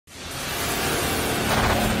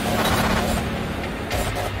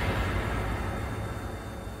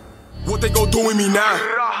they gon' do with me now?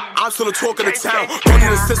 I'm still the talk of the town. Don't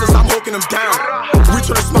need assistance, I'm hooking them down. We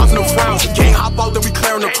turn the spots into frowns. Gang hop out, then we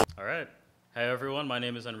clearing the. All right. Hey everyone, my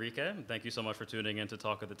name is Enrique. Thank you so much for tuning in to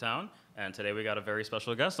Talk of the Town. And today we got a very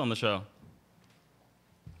special guest on the show.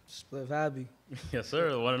 SpliffHappy. Yes,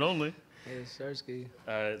 sir, the one and only. Hey, Jessvka.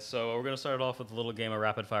 All right, so we're gonna start off with a little game of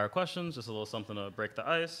rapid fire questions, just a little something to break the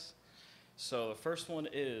ice. So the first one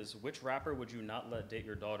is, which rapper would you not let date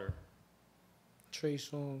your daughter? Trey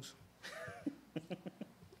Songz.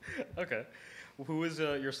 Okay. Who is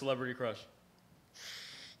your celebrity crush?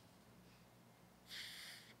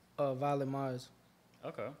 Violet Myers.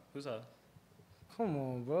 Okay, who's that? Come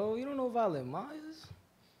on, bro. You don't know Violet Myers?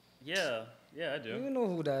 Yeah, I do. You know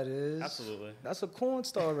who that is. Absolutely. That's a corn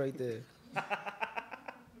star right there.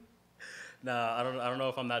 Nah, I don't know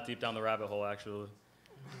if I'm that deep down the rabbit hole, actually.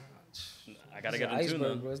 I gotta get in tune,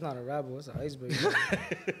 though. Bro. It's not a rabbit hole, it's an iceberg.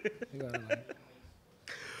 You gotta like.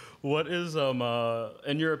 What is,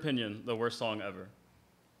 in your opinion, the worst song ever?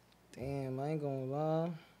 Damn, I ain't gonna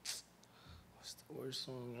lie. What's the worst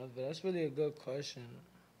song ever? That's really a good question.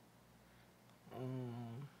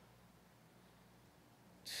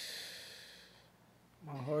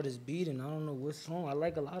 My heart is beating. I don't know what song. I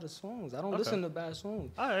like a lot of songs. I don't listen to bad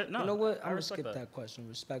songs. All right, no. You know what? I'm I gonna skip respect that question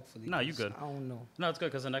respectfully. No, you good. I don't know. No, it's good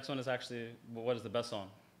because the next one is actually, what is the best song?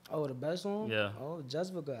 Oh, the best song? Yeah. Oh,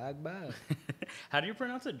 Jessvka, Act Bad. How do you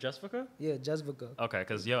pronounce it? Jessvka? Yeah, Jessvka. Okay,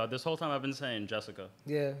 because, this whole time I've been saying Jessica.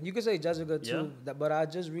 Yeah, you could say Jessvka too, Yeah? but I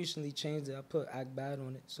just recently changed it. I put Act Bad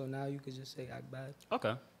on it, so now you could just say Act Bad. Okay,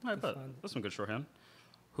 all right, but find it. that's some good shorthand.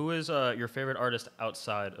 Who is your favorite artist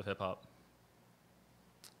outside of hip-hop?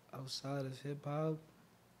 Outside of hip hop,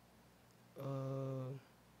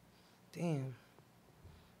 damn.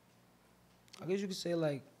 I guess you could say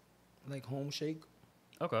like Home Shake.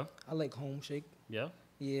 Okay. I like Home Shake. Yeah?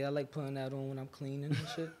 Yeah, I like putting that on when I'm cleaning and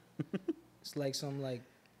shit. It's like some like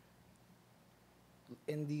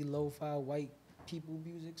indie lo-fi white people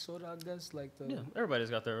music sort of, I guess. Like the Everybody's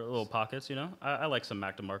got their little pockets, you know? I like some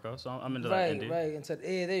Mac DeMarco, so I'm into right, that indie. Right, and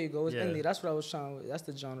yeah, there you go. It's Yeah. indie. That's what I was trying. That's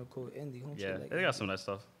the genre called indie. Home Yeah, Shake, like they got some nice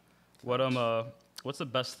stuff. What's the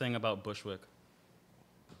best thing about Bushwick?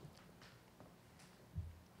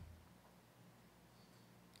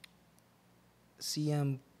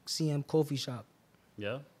 CM coffee shop.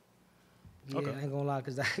 Yeah? Yeah, Okay. I ain't gonna lie,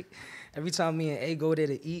 cause every time me and A go there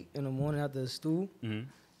to eat in the morning after the stew, Mm-hmm.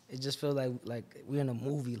 it just feel like we're in a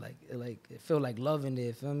movie. Like it feel like love in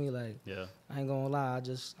there. Feel me? Like Yeah. I ain't gonna lie,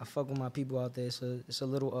 I fuck with my people out there. It's a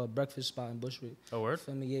little breakfast spot in Bushwick. Oh, word?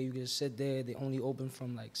 Feel me? Yeah, you can sit there. They only open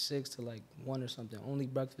from like 6 to like 1 or something. Only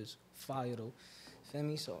breakfast. Fire though. Feel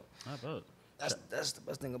me? So I bet. that's the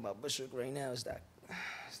best thing about Bushwick right now is that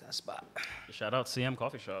spot. Shout out CM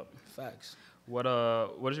Coffee Shop. Facts. What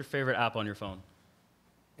is your favorite app on your phone?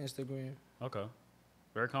 Instagram. Okay.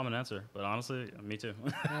 Very common answer, but honestly, me too.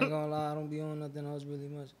 I ain't gonna lie, I don't be on nothing else really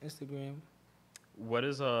much. Instagram.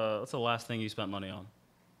 What's the last thing you spent money on?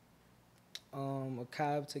 A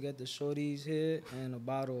cab to get the shorties here and a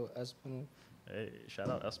bottle of Espinal. Hey, shout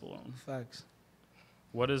out Espelon. Facts.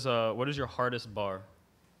 What is your hardest bar?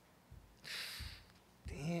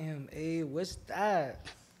 Damn, what's that?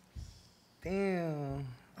 Damn,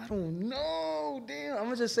 I don't know. Damn, I'm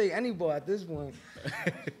gonna just say any bar at this point.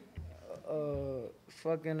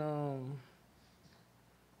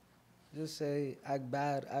 Just say act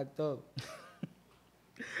bad, act up.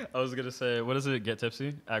 I was gonna say, what is it? Get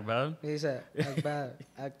tipsy, act bad. Yeah, he said act bad,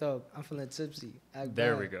 act up. I'm feeling tipsy. Act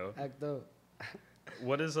There bad, we go. Act up.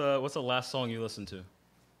 What's the last song you listened to?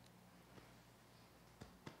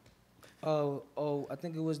 Oh, I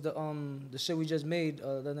think it was the shit we just made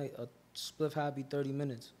the night, SpliffHappy 30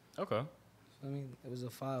 minutes. Okay. I mean, it was a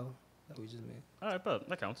file that we just made. All right, but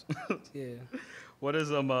that counts. Yeah. What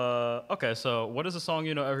is okay, so what is a song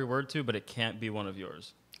you know every word to, but it can't be one of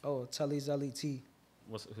yours? Oh, Telly Zelly T.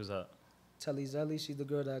 Who's that? Telly Zelly, she's the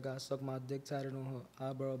girl that got suck my dick tatted on her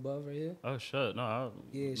eyebrow above right here. Oh shit, no,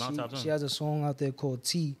 Yeah, not tapped in. she has a song out there called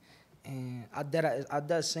T, and I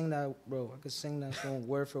dead sing that, bro. I could sing that song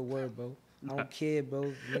word for word, bro. I don't care,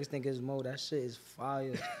 bro. Niggas think it's Mo. That shit is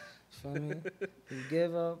fire. Feel me? You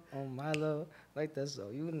give up on my love like that, so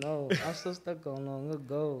you know. I'm still stuck on long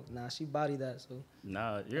ago. Nah, she body that, so.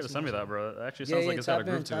 Nah, you gotta send me that, bro. It actually Yeah, sounds like it's got a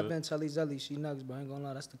groove to tap it. in, Telly Zelly. She nuts, bro. I ain't gonna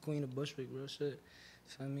lie. That's the queen of Bushwick, real shit.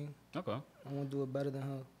 Feel me? Okay. I wanna do it better than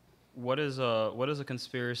her. What is a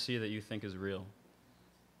conspiracy that you think is real?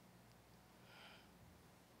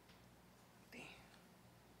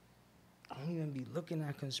 I don't even be looking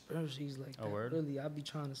at conspiracies like that. word? Really, I be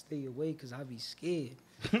trying to stay away because I be scared.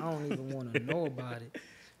 I don't even want to know about it.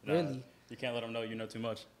 Nah, Really. you can't let them know you know too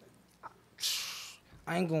much.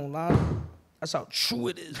 I ain't gonna lie. That's how true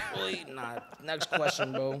it is, boy. Nah, next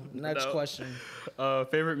question, bro. Next question.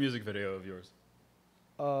 Favorite music video of yours?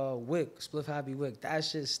 Wick, SpliffHappy Wick. That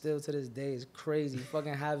shit still to this day is crazy.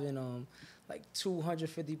 Fucking having like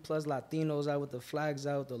 250 plus Latinos out with the flags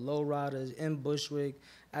out, the lowriders in Bushwick,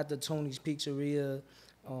 at the Tony's Pizzeria,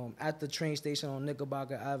 at the train station on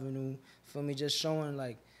Knickerbocker Avenue. For me, just showing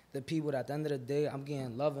like the people that at the end of the day, I'm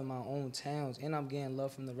getting love in my own towns, and I'm getting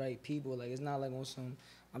love from the right people. Like, it's not like on some,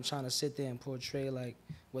 I'm trying to sit there and portray like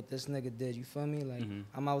what this nigga did, you feel me? Like,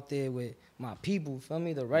 I'm out there with my people, feel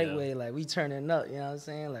me? The right way, like, we turning up, you know what I'm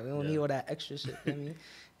saying? Like, we don't need all that extra shit, feel me?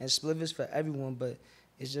 And Spliff is for everyone, but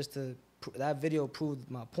it's just that video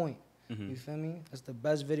proved my point, you feel me? It's the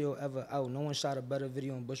best video ever out. No one shot a better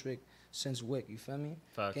video in Bushwick since Wick, you feel me?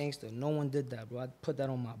 Facts. Gangsta, no one did that, bro. I put that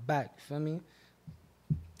on my back, you feel me?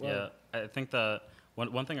 Bro. Yeah, I think that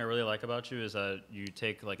one thing I really like about you is that you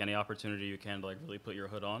take like any opportunity you can to like really put your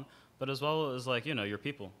hood on, but as well as like, you know, your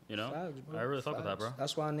people, you know? Facts, bro. I really fuck with that, bro.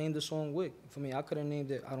 That's why I named the song Wick. For me, I could have named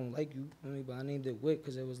it I Don't Like You, for me, but I named it Wick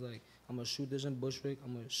because it was like, I'm going to shoot this in Bushwick.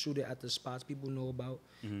 I'm going to shoot it at the spots people know about.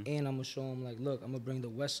 And I'm going to show them, like, look, I'm going to bring the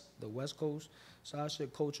West Coast side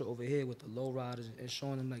shit culture over here with the low riders and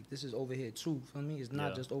showing them, like, this is over here, too. For me, it's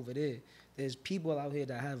not just over there. There's people out here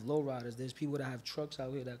that have low riders. There's people that have trucks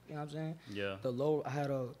out here that, you know what I'm saying? Yeah. I had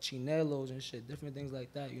chinelos and shit, different things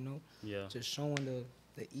like that, you know? Yeah. Just showing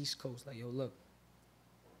the East Coast, like, yo, look,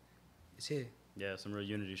 it's here. Yeah, some real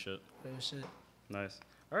unity shit. Real shit. Nice.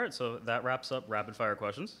 All right, so that wraps up rapid fire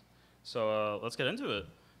questions. So let's get into it.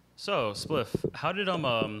 So Spliff, how did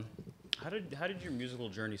your musical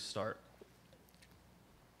journey start?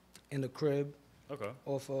 In the crib. Okay.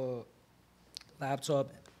 Off a laptop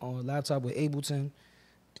with Ableton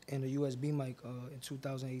and a USB mic in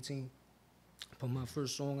 2018. Put my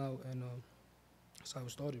first song out, and that's how it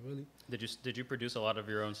started, really. Did you produce a lot of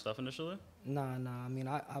your own stuff initially? Nah. I mean,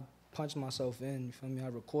 I punched myself in. You feel me? I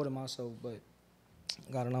recorded myself, but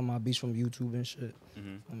got a lot of my beats from YouTube and shit. I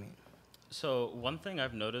mean. So one thing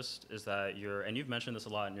I've noticed is that and you've mentioned this a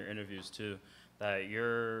lot in your interviews too, that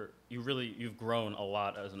you've grown a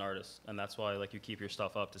lot as an artist, and that's why like you keep your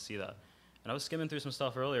stuff up to see that. And I was skimming through some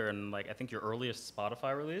stuff earlier, and like I think your earliest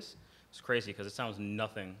Spotify release was crazy because it sounds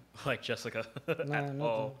nothing like Jessvka at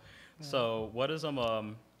all. Yeah. So what's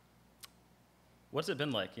it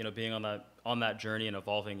been like, you know, being on that journey and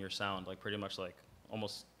evolving your sound, like pretty much like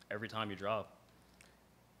almost every time you drop?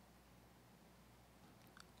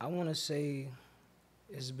 I want to say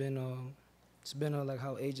it's been like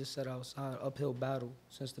how A just said outside, uphill battle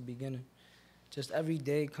since the beginning. Just every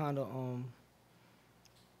day kind of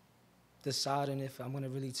deciding if I'm going to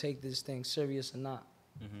really take this thing serious or not.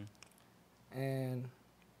 And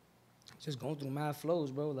just going through mad flows,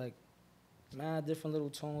 bro, like mad different little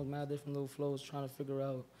tones, mad different little flows, trying to figure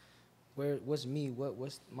out what's me,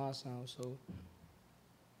 what's my sound. So,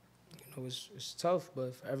 you know, it's tough,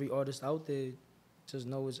 but for every artist out there, just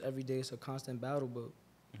know it's every day it's a constant battle, but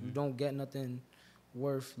you don't get nothing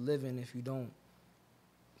worth living if you don't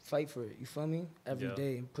fight for it, you feel me? Every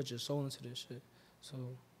day and put your soul into this shit. So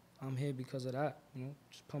I'm here because of that, you know?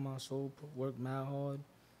 Just put my soul, work mad hard, you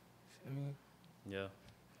feel me? Yeah.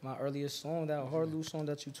 My earliest song, that Hard Loose song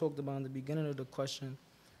that you talked about in the beginning of the question,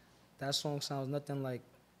 that song sounds nothing like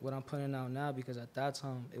what I'm putting out now because at that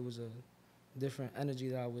time it was a different energy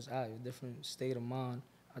that I was at, a different state of mind.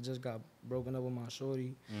 I just got broken up with my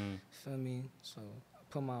shorty, feel me? So I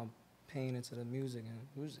put my pain into the music, and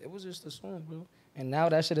it was just a song, bro. And now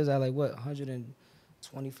that shit is at like, what,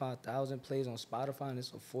 125,000 plays on Spotify, and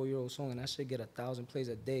it's a 4-year-old song, and that shit get 1,000 plays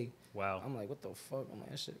a day. Wow. I'm like, what the fuck? I'm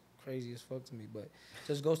like, that shit crazy as fuck to me, but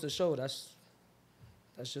just goes to show that's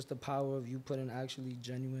just the power of you putting actually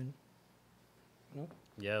genuine, you know?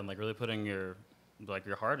 Yeah, and like really putting your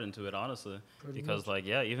heart into it, honestly. Pretty because much. like,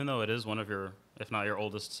 yeah, even though it is one of your, if not your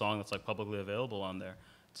oldest song that's like publicly available on there,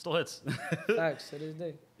 it still hits. Facts to this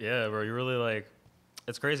day. Yeah, bro, you really like,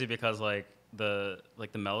 it's crazy because like the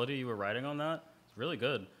melody you were writing on that is really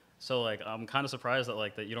good. So like I'm kind of surprised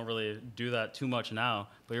that you don't really do that too much now,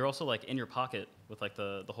 but you're also like in your pocket with like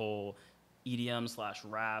the whole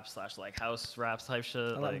EDM/rap/ like house rap type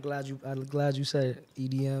shit. I'm glad you said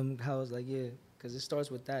EDM house, like, yeah. Because it starts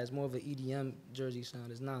with that. It's more of an EDM Jersey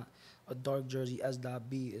sound. It's not a dark Jersey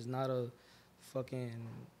S.B. It's not a fucking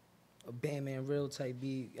a Bandman Real type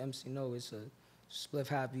beat. MC, no, it's a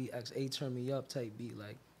SpliffHappy XA Turn Me Up type beat.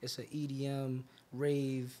 Like, it's an EDM,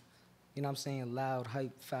 rave, you know what I'm saying, loud,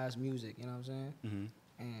 hype, fast music, you know what I'm saying?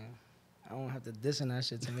 And I don't have to diss in that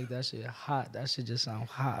shit to make that shit hot. That shit just sound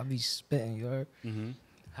hot. I be spitting, you heard?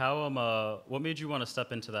 What made you want to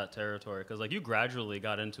step into that territory? Because like you gradually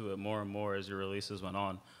got into it more and more as your releases went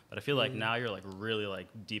on, but I feel like now you're like really like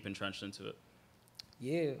deep entrenched into it.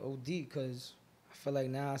 Yeah, OD, because I feel like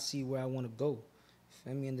now I see where I want to go.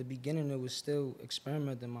 Feel me? In the beginning, it was still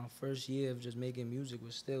experimenting. My first year of just making music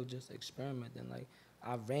was still just experimenting. Like,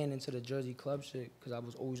 I ran into the Jersey club shit because I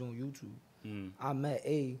was always on YouTube. I met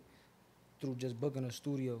A through just booking a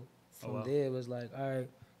studio. From there, it was like, all right,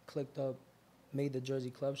 clicked up, made the Jersey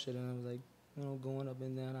club shit, and I was like, you know, going up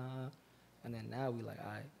and down, and then now we like,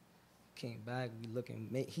 all right, came back, we looking,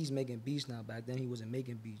 he's making beats now. Back then, he wasn't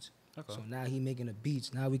making beats. Okay. So now he making the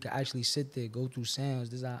beats. Now we can actually sit there, go through sounds,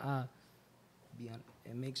 this, be on,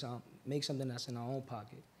 and make something that's in our own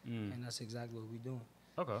pocket. And that's exactly what we're doing.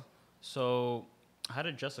 Okay. So how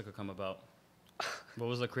did Jessvka come about? What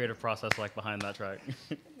was the creative process like behind that track?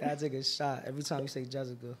 I take a shot every time you say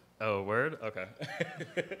Jessvka. Oh, word? Okay.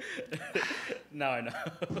 Now I know.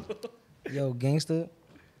 Yo, gangster,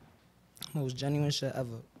 most genuine shit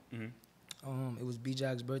ever. It was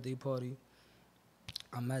B-Jack's birthday party.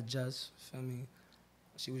 I met Jess, feel me?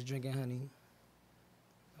 She was drinking honey.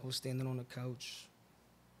 I was standing on the couch.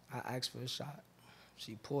 I asked for a shot.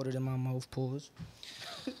 She poured it in my mouth, pause.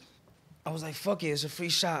 I was like, fuck it, it's a free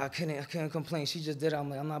shot. I couldn't complain. She just did it. I'm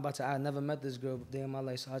like, I'm not about to, I never met this girl day in my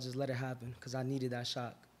life, so I just let it happen because I needed that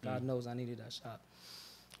shot. God knows I needed that shot.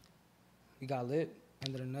 We got lit,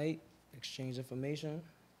 end of the night, exchanged information.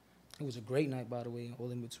 It was a great night, by the way,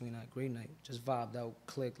 all in between that, great night. Just vibed out,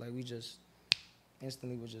 clicked, like we just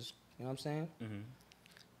instantly was just, you know what I'm saying?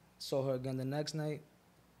 Saw her again the next night.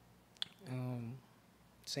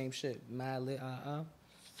 Same shit, mad lit,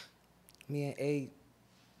 Me and A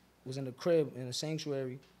was in the crib in a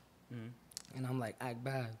sanctuary, and I'm like, act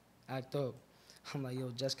bad, act up. I'm like, yo,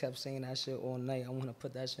 just kept saying that shit all night. I want to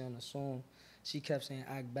put that shit in a song. She kept saying,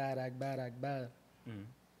 act bad, act bad, act bad.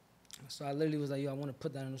 So I literally was like, yo, I want to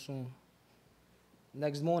put that in a song.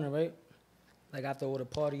 Next morning, right? Like after all the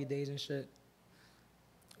party days and shit,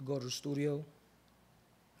 go to the studio.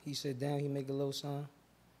 He sit down, he make a little song,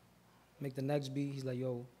 make the next beat. He's like,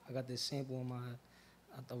 yo, I got this sample in my head.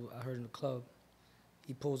 I heard in the club.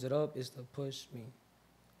 He pulls it up, it's the push me.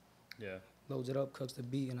 Yeah. Loads it up, cooks the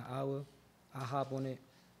beat in an hour. I hop on it,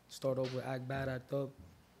 start over, act bad, act up.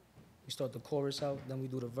 We start the chorus out, then we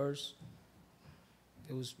do the verse.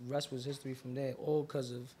 Rest was history from there, all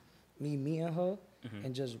because of me meeting her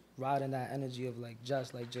and just riding that energy of like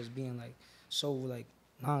just being like so like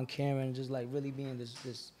non-caring, just like really being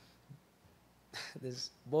this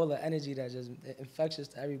ball of energy that just infectious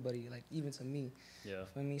to everybody, like even to me. Yeah.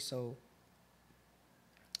 For me, so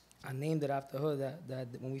I named it after her. That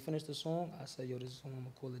when we finished the song, I said, yo, this song I'm gonna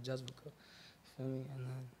call it Jessvka. Feel me? And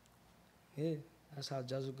then, yeah, that's how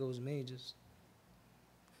Jessvka was made, just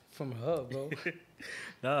from her, bro.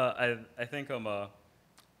 No, I think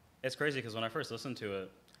it's crazy because when I first listened to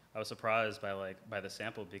it, I was surprised by the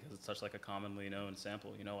sample because it's such like a commonly known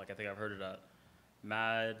sample. You know, like I think I've heard it at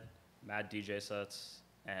mad DJ sets,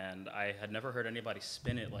 and I had never heard anybody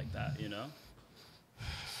spin it like that. You know.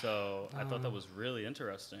 So I thought that was really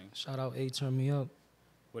interesting. Shout out A, turn me up.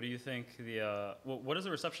 What do you think what has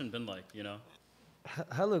the reception been like, you know?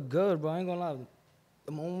 Hella good, bro. I ain't gonna lie.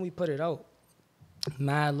 The moment we put it out,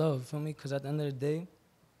 mad love, feel me? Because at the end of the day,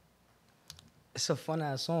 it's a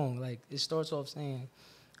fun-ass song. Like, it starts off saying,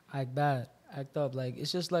 act bad, act up. Like,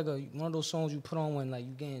 it's just like one of those songs you put on when, like,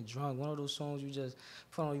 you getting drunk. One of those songs you just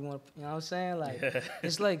put on, you know what I'm saying? Like,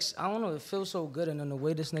 it's like, I don't know, it feels so good. And then the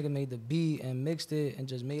way this nigga made the beat and mixed it and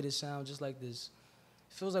just made it sound just like this,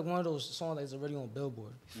 it feels like one of those songs that's already on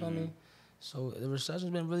Billboard. You feel me? So the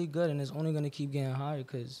reception's been really good, and it's only gonna keep getting higher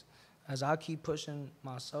because as I keep pushing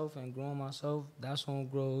myself and growing myself, that song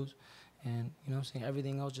grows. And, you know what I'm saying,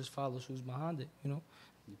 everything else just follows who's behind it, you know?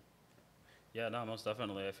 Yeah, no, most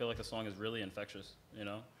definitely. I feel like the song is really infectious, you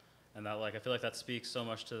know? And that, like, I feel like that speaks so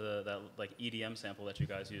much to that like, EDM sample that you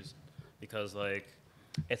guys use. Because, like,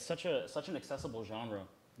 it's such an accessible genre,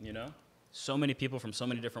 you know? So many people from so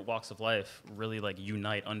many different walks of life really, like,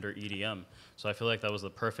 unite under EDM. So I feel like that was the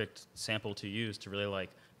perfect sample to use to really,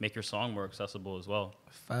 like, make your song more accessible as well.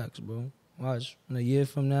 Facts, bro. Watch, in a year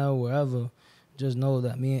from now, wherever, just know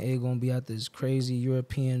that me and A gonna be at this crazy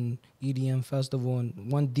European EDM festival, and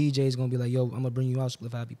one DJ is gonna be like, yo, I'm gonna bring you out,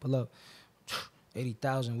 SpliffHappy, pull up.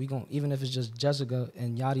 80,000. We gonna, even if it's just Jessvka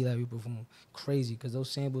and Yachty that we perform, crazy, because those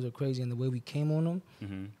samples are crazy, and the way we came on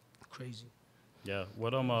them, crazy. Yeah.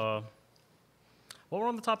 While we're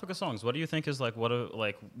on the topic of songs, what do you think is like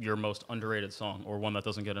your most underrated song or one that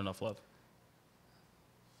doesn't get enough love?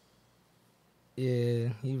 Yeah,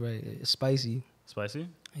 you right. It's Spicy. Spicy?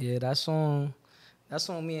 Yeah, that song That's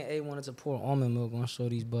when me and A wanted to pour almond milk on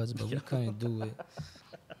Shorty's butts, but we couldn't do it.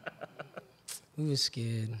 We was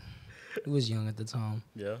scared. We was young at the time.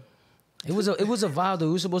 Yeah. It was a vibe though.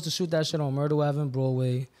 We were supposed to shoot that shit on Myrtle Ave and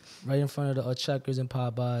Broadway, right in front of the Checkers and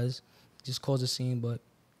Popeyes. Just cause a scene, but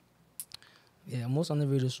yeah, most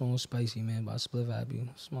underrated song was Spicy, man, by SpliffHappy.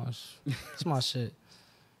 It's my shit.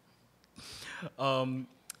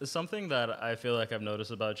 Something that I feel like I've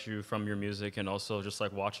noticed about you from your music and also just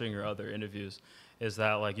like watching your other interviews is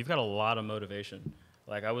that like you've got a lot of motivation.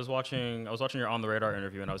 Like I was watching your On the Radar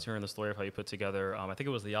interview and I was hearing the story of how you put together, I think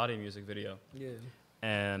it was the Yachty music video. Yeah.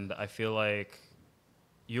 And I feel like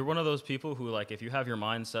you're one of those people who like if you have your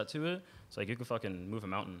mind set to it, it's like you can fucking move a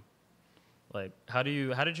mountain. Like how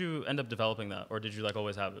did you end up developing that, or did you like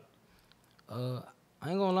always have it? I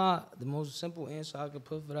ain't gonna lie, the most simple answer I could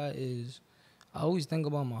put for that is I always think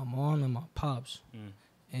about my mom and my pops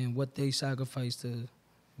and what they sacrificed to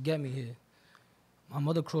get me here. My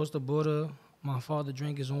mother crossed the border. My father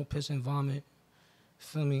drank his own piss and vomit.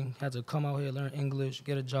 Feel me? Had to come out here, learn English,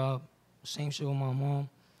 get a job. Same shit with my mom.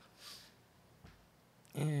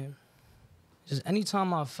 And just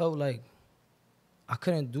anytime I felt like I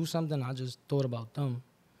couldn't do something, I just thought about them.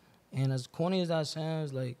 And as corny as that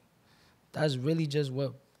sounds, like, that's really just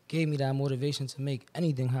what gave me that motivation to make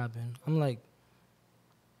anything happen. I'm like,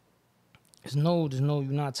 you're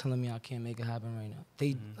not telling me I can't make it happen right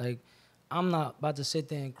now. Like, I'm not about to sit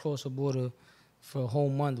there and cross a border for a whole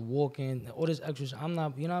month walking, all this extra shit. I'm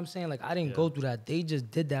not, you know what I'm saying? Like, I didn't go through that. They just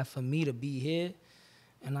did that for me to be here.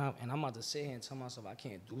 And I'm about to sit here and tell myself I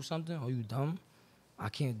can't do something. Are you dumb? I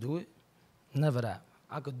can't do it. Never that.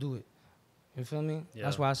 I could do it. You feel me? Yeah.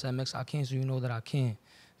 That's why I said, Mix, I can't, so you know that I can.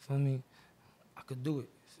 Feel me? I could do it.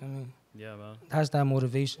 Feel me? Yeah, man. That's that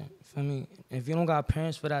motivation. Feel me? If you don't got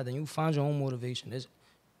parents for that, then you find your own motivation.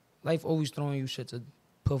 Life always throwing you shit to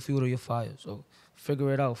put fuel to your fire. So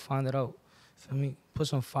figure it out. Find it out. Feel me? Put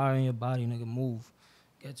some fire in your body, nigga. Move.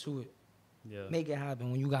 Get to it. Yeah. Make it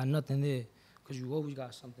happen when you got nothing there, because you always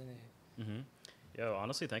got something there. Mm-hmm. Yo,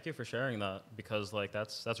 honestly, thank you for sharing that, because like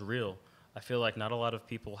that's real. I feel like not a lot of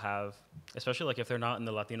people have, especially like if they're not in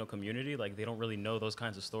the Latino community, like they don't really know those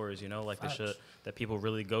kinds of stories, you know, like Facts. the shit that people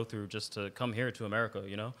really go through just to come here to America,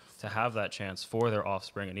 you know, to have that chance for their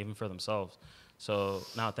offspring and even for themselves. So,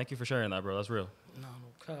 thank you for sharing that, bro. That's real. No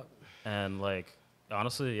cap. And like,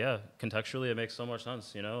 honestly, yeah, contextually, it makes so much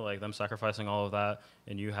sense, you know, like them sacrificing all of that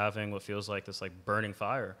and you having what feels like this like burning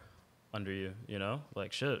fire under you, you know,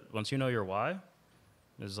 like shit. Once you know your why,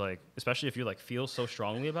 is like, especially if you like feel so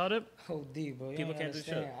strongly about it. Oh, D, bro. People can't do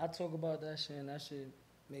shit. I talk about that shit and that shit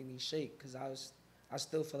make me shake, because I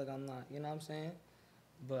still feel like I'm not, you know what I'm saying?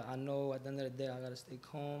 But I know at the end of the day, I gotta stay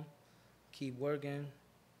calm, keep working,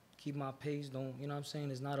 keep my pace. Don't, you know what I'm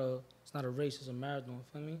saying? It's not a race, it's a marathon,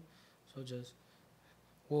 feel me? So just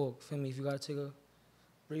walk, feel me? If you gotta take a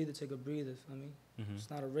breather, feel me? Mm-hmm.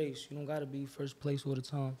 It's not a race. You don't gotta be first place all the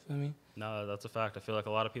time, feel me? No, that's a fact. I feel like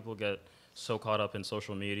a lot of people get so caught up in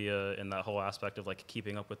social media and that whole aspect of like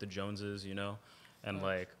keeping up with the Joneses, you know? And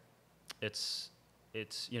like, it's,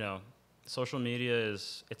 you know, social media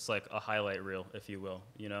it's like a highlight reel, if you will,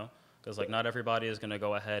 you know? Because like not everybody is gonna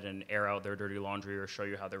go ahead and air out their dirty laundry or show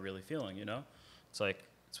you how they're really feeling, you know? It's like,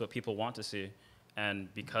 it's what people want to see.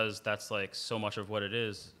 And because that's like so much of what it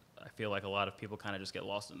is, I feel like a lot of people kind of just get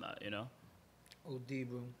lost in that, you know? OD,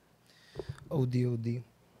 bro. OD.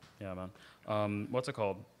 Yeah, man. What's it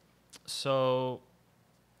called? So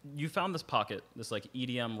you found this pocket, this like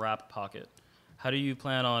EDM-Rap pocket. How do you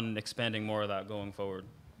plan on expanding more of that going forward?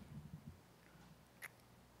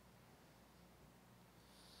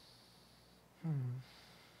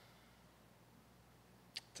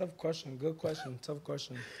 Tough question. Good question. Tough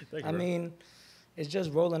question. Thank you, I bro. mean, it's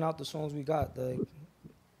just rolling out the songs we got. Like,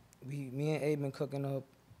 me and Abe been cooking up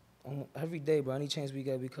every day, bro. Any chance we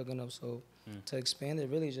get, we cooking up. So to expand it,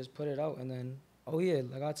 really just put it out. And then, oh yeah,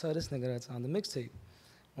 like I tell this nigga that time, the mixtape.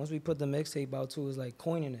 Once we put the mixtape out too, it's like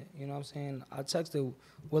coining it. You know what I'm saying? I texted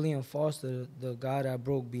William Foster, the guy that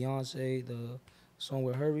broke Beyonce, the song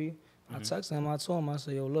with Hurry. I texted him, I told him, I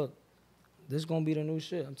said, yo, look, this gonna be the new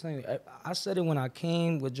shit. I'm telling you. I said it when I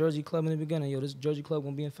came with Jersey Club in the beginning. Yo, this Jersey Club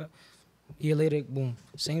gonna be in fact. A year later, boom.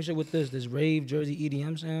 Same shit with this Rave-Jersey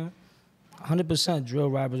EDM sound. 100% drill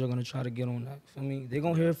rappers are gonna try to get on that. For me, they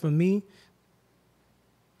gonna hear it from me.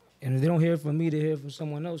 And if they don't hear it from me, they hear it from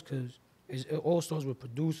someone else, because it all starts with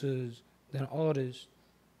producers, then artists.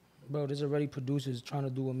 Bro, there's already producers trying to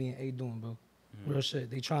do what me and A doing, bro. Real shit.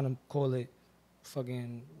 They trying to call it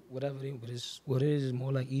fucking whatever, but it's what it is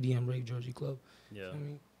more like EDM Rave-Jersey Club. Yeah. I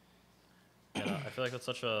mean, You know, I feel like that's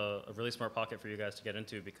such a really smart pocket for you guys to get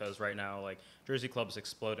into because right now, like, Jersey Club is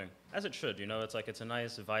exploding, as it should. You know, it's like it's a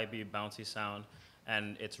nice, vibey, bouncy sound,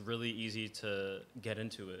 and it's really easy to get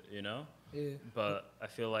into it, you know? Yeah. But I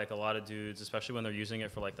feel like a lot of dudes, especially when they're using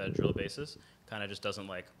it for, like, that drill basis, kind of just doesn't,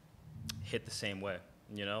 like, hit the same way,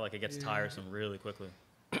 you know? Like, it gets tiresome really quickly.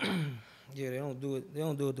 Yeah, they don't do it. They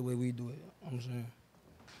don't do it the way we do it. I'm saying.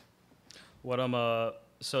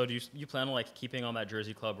 So do you plan on, like, keeping on that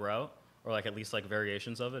Jersey Club route? Or, like, at least, like,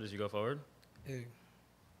 variations of it as you go forward? Hey,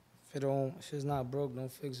 if it's not broke,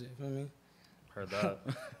 don't fix it. You feel me? Heard that.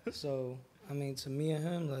 So, I mean, to me and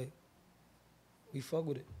him, like, we fuck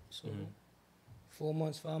with it. So, 4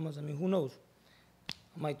 months, 5 months, I mean, who knows?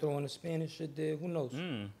 I might throw in a Spanish shit there. Who knows?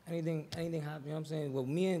 Anything happen, you know what I'm saying? What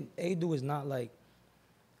me and A do is not like,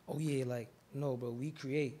 oh, yeah, like, no, bro, we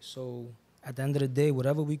create. So, at the end of the day,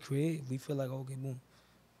 whatever we create, if we feel like, okay, boom,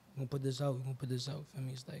 we're going to put this out, we're going to put this out. I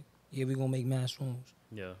mean, it's like, yeah, we're going to make mad songs.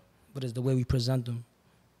 Yeah. But it's the way we present them.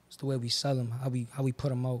 It's the way we sell them, how we put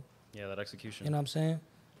them out. Yeah, that execution. You know what I'm saying?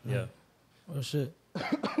 Yeah. Real shit.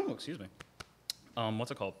 Oh, excuse me.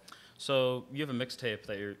 What's it called? So you have a mixtape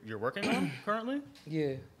that you're working on currently?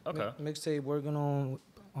 Yeah. Okay. Mixtape working on,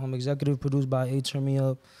 executive produced by A Turn Me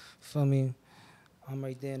Up. Feel me? I'm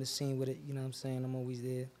right there in the scene with it. You know what I'm saying? I'm always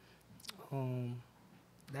there.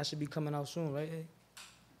 That should be coming out soon, right? Hey?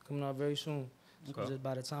 Coming out very soon. So just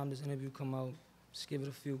by the time this interview come out, just give it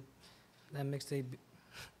a few. That mixtape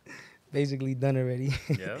basically done already.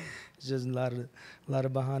 Yeah. It's just a lot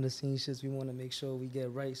of behind the scenes shits we want to make sure we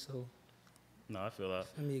get right. So. No, I feel that.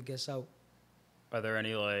 I mean, it gets out. Are there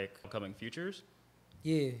any like upcoming features?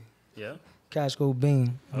 Yeah. Yeah. Cash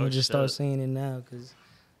Cobain. I'm gonna just start saying it now because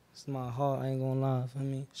it's my heart. I ain't gonna lie. Feel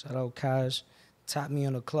me? Shout out Cash. Tapped me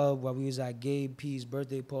in the club while we was at Gabe P's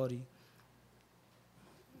birthday party.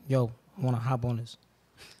 Yo, I wanna hop on this.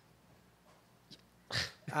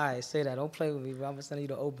 All right, say that. Don't play with me, bro. I'm gonna send you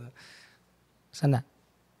the open. Send that.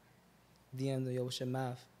 DM the yo, what's your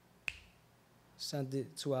math? Sent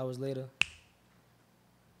it 2 hours later.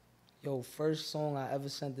 Yo, first song I ever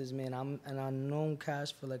sent this man. I known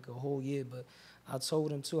Cash for like a whole year, but I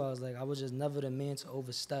told him too. I was like, I was just never the man to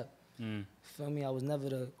overstep. Feel me? I was never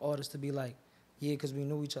the artist to be like, yeah, because we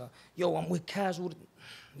knew each other. Yo, I'm with Cash.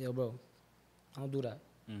 Yo, bro, I don't do that.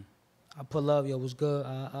 I pull up, yo, what's good?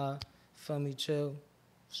 Feel me? Chill.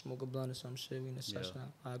 Smoke a blunt or some shit. We in the session.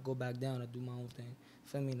 I go back down. I do my own thing.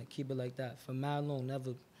 Feel me? And keep it like that. For mad long,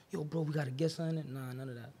 never. Yo, bro, we gotta get something. Nah, none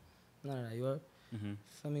of that. None of that. You heard?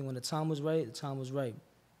 Feel me? When the time was right, the time was right.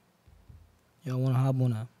 Yo, I wanna hop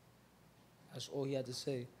on that. That's all he had to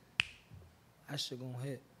say. That shit gonna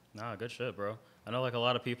hit. Nah, good shit, bro. I know like a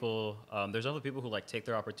lot of people. There's other people who like take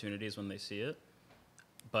their opportunities when they see it,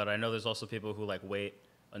 but I know there's also people who like wait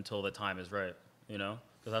until the time is right. You know,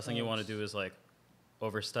 because last thing you want to do is like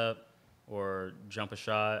overstep or jump a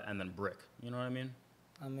shot and then brick. You know what I mean?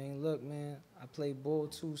 I mean, look, man, I play ball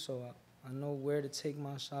too, so I know where to take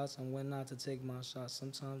my shots and when not to take my shots.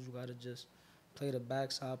 Sometimes you gotta just play the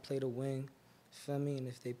backside, play the wing, feel me? And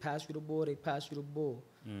if they pass you the ball, they pass you the ball.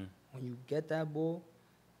 When you get that ball,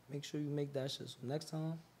 make sure you make that shit. So next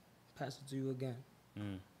time, pass it to you again.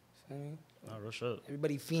 Feel me? Oh, real shit.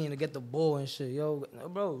 Everybody fiending to get the ball and shit. Yo,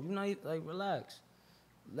 bro, you not like relax.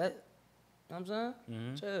 You know what I'm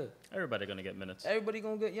saying? Chill. Everybody gonna get minutes. Everybody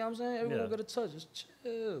gonna get, you know what I'm saying? Everybody gonna get a touch. Just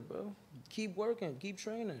chill, bro. Keep working, keep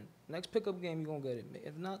training. Next pickup game, you gonna get it.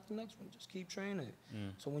 If not, the next one, just keep training.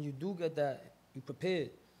 So when you do get that, you prepared.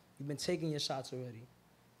 You've been taking your shots already.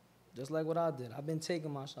 Just like what I did. I've been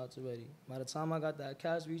taking my shots already. By the time I got that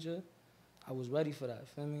Cash feature, I was ready for that,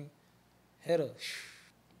 feel me? Hitter.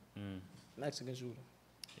 Mexican shooter.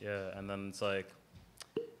 Yeah, and then it's like,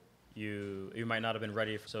 you might not have been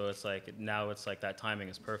ready, so it's like now it's like that timing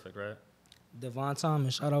is perfect, right? Devon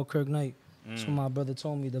Thomas, shout out Kirk Knight. That's what my brother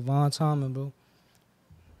told me. Devon Thomas, bro.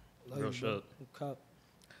 Real shit.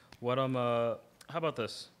 What how about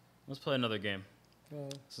this? Let's play another game.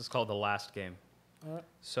 This is called The Last Game.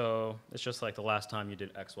 So it's just like the last time you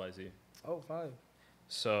did XYZ. Oh, fine.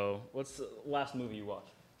 So what's the last movie you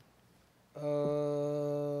watched?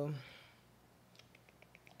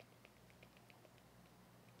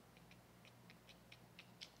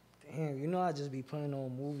 Damn, you know I just be putting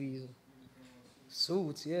on movies.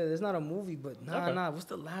 Suits, yeah. There's not a movie, but nah. What's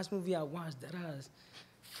the last movie I watched? Deadass.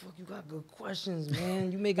 Fuck, you got good questions,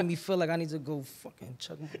 man. You making me feel like I need to go fucking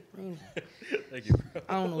chuck my brain. Thank you, bro.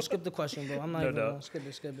 I don't know. Skip the question, bro. I'm not even gonna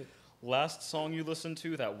skip it. Last song you listened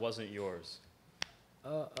to that wasn't yours?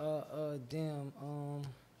 Damn.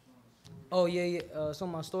 Oh, yeah. It's on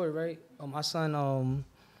my story, right? My son,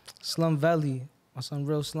 Slum Valley. My son,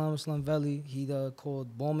 Real Slum Valley. He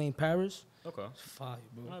called Balmain Paris. Okay. It's fire,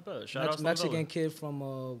 bro. I bet. Shout out to Mexican kid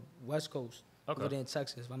from West Coast. Okay. Over there in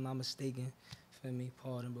Texas, if I'm not mistaken. Feel me?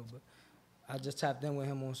 Pardon, bro. But I just tapped in with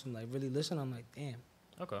him on some, like, really listen. I'm like, damn.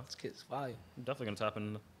 Okay. This kid's fire. I'm definitely gonna tap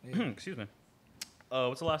in. Yeah. Excuse me.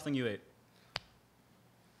 What's the last thing you ate?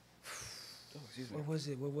 Oh, excuse me.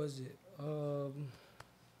 What was it?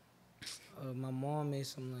 My mom made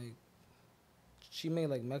some, like, she made,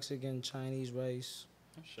 like, Mexican Chinese rice.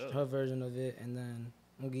 Oh, shit. Her version of it, and then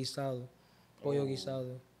un guisado. Pollo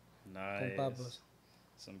guisado. Nice. Con papas.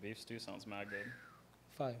 Some beef stew sounds mad good.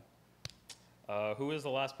 Fire. Who is the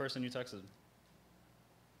last person you texted?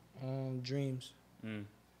 Dreams.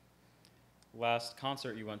 Last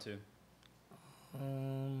concert you went to? I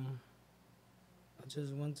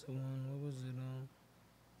just went to one. What was it?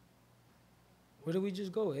 Where did we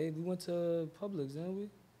just go? Hey, we went to Publix, didn't we?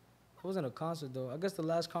 It wasn't a concert though. I guess the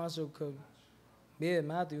last concert could. Yeah,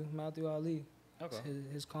 Matthew Ali. Okay.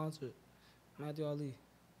 His concert. Matthew Ali.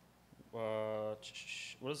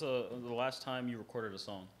 What is the last time you recorded a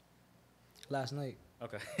song? Last night.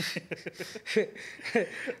 Okay.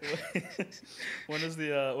 What's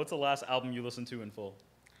the last album you listened to in full?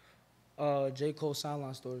 J. Cole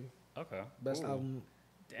Sideline Story. Okay. Best Ooh. album.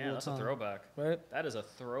 Damn, that's a throwback. Right? That is a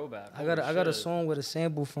throwback. I got a song with a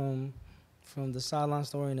sample from the Sideline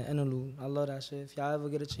Story and the interlude. I love that shit. If y'all ever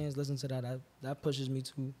get a chance, listen to that. That pushes me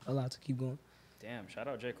to a lot to keep going. Damn, shout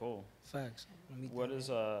out J. Cole. Facts. When's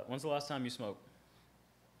the last time you smoked?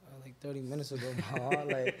 Like 30 minutes ago,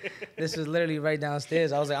 like, this is literally right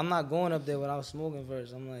downstairs. I was like, I'm not going up there without smoking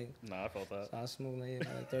first. I'm like, Nah, I felt that. So I smoked like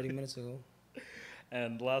 30 minutes ago.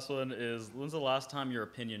 And the last one is, when's the last time your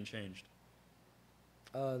opinion changed?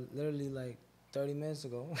 Literally like 30 minutes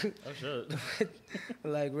ago. Oh shit.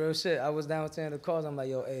 Like real shit. I was downstairs in the cars. I'm like,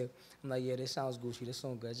 yo, hey. I'm like, yeah, this sounds Gucci. This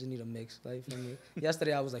song good. I just need a mix. Like, for me.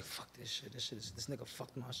 Yesterday I was like, fuck this shit. This nigga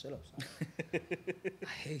fucked my shit up. Son. I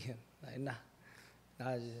hate him. Like, nah.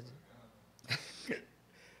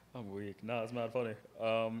 I'm weak. No, it's mad funny.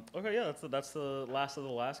 Okay, yeah, that's the last of the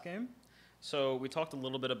last game. So we talked a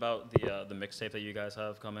little bit about the mixtape that you guys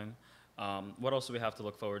have coming. What else do we have to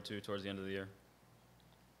look forward to towards the end of the year?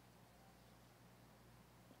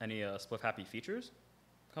 Any SpliffHappy features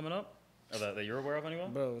coming up that you're aware of anyway?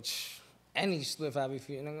 Bro, any SpliffHappy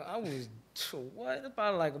feature. Nigga, I was what?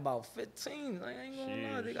 About 15. Like, I ain't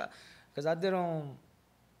gonna lie. They got, cause I did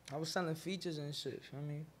I was selling features and shit. You know what I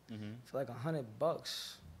mean? Mm-hmm. For like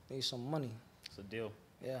 $100. Need some money. It's a deal.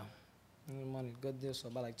 Yeah. Need money. Good deal. So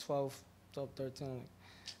about like 12, 13. Like,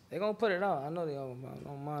 they gonna put it out. I know they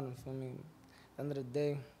don't mind them for me. At the end of the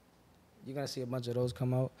day, you're gonna see a bunch of those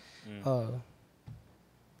come out.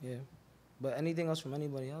 Yeah. But anything else from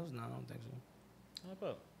anybody else? No, I don't think so. How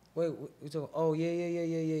about? Wait, we talking? Oh,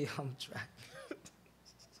 yeah. I'm track.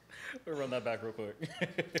 We'll run that back real quick.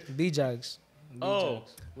 B-Jax. Oh,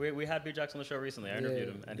 we had B-Jax on the show recently. I interviewed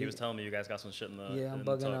him, and he was telling me you guys got some shit in the. Yeah, I'm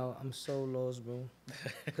bugging out. I'm so lost, bro.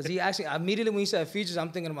 Because he actually, immediately when he said features,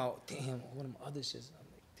 I'm thinking about, damn, one of my other shits. I'm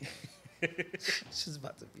like, damn. Shit's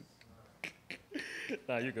about to be.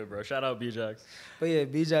 Nah, you good, bro. Shout out B-Jax. But yeah,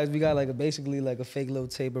 B-Jax, we got like basically like a fake little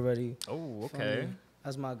tape already. Oh, okay.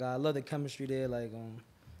 That's my guy. I love the chemistry there. Like,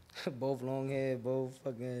 both long hair, both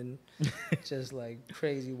fucking just like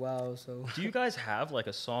crazy wild. So. Do you guys have like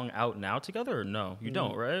a song out now together or no? You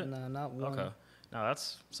don't, right? Nah, not one. Okay. Now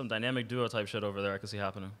that's some dynamic duo type shit over there I can see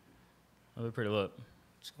happening. That'll be pretty lit.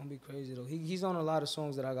 It's gonna be crazy though. He's on a lot of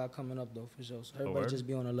songs that I got coming up though for sure. So everybody just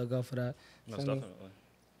be on the lookout for that. Most definitely.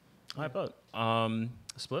 All right, but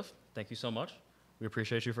Spliff, thank you so much. We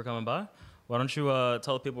appreciate you for coming by. Why don't you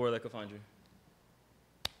tell the people where they could find you?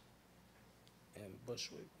 And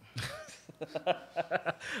Bushwick. All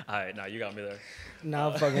right, nah, you got me there.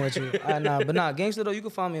 Nah, I'm fucking with you. But gangster though, you can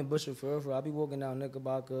find me in Bushwick for real. I'll be walking down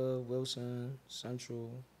Knickerbocker, Wilson, Central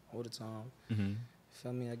all the time. Mm-hmm.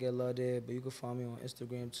 Feel me? I get love there, but you can find me on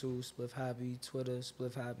Instagram too, SpliffHappy, Twitter,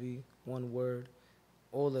 SpliffHappy, one word.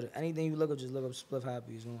 All of it. Anything you look up, just look up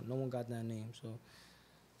SpliffHappy. No one got that name, so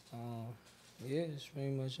yeah, it's pretty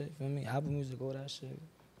much it. Feel me? Apple Music, all that shit.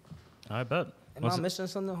 I bet. Am I missing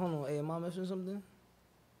something? Hold on. Hey, am I missing something?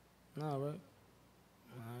 Nah, right?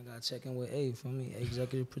 I gotta check in with A for me,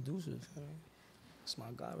 executive producer. Feel me? That's my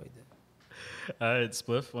guy right there. All right,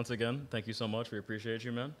 Spliff, once again, thank you so much. We appreciate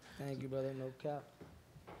you, man. Thank you, brother. No cap.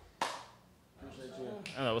 Appreciate you.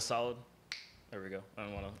 And that was solid. There we go. I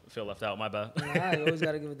don't want to feel left out. My bad. Nah, you always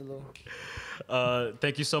gotta give it the low.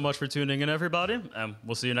 Thank you so much for tuning in, everybody, and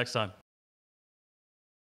we'll see you next time.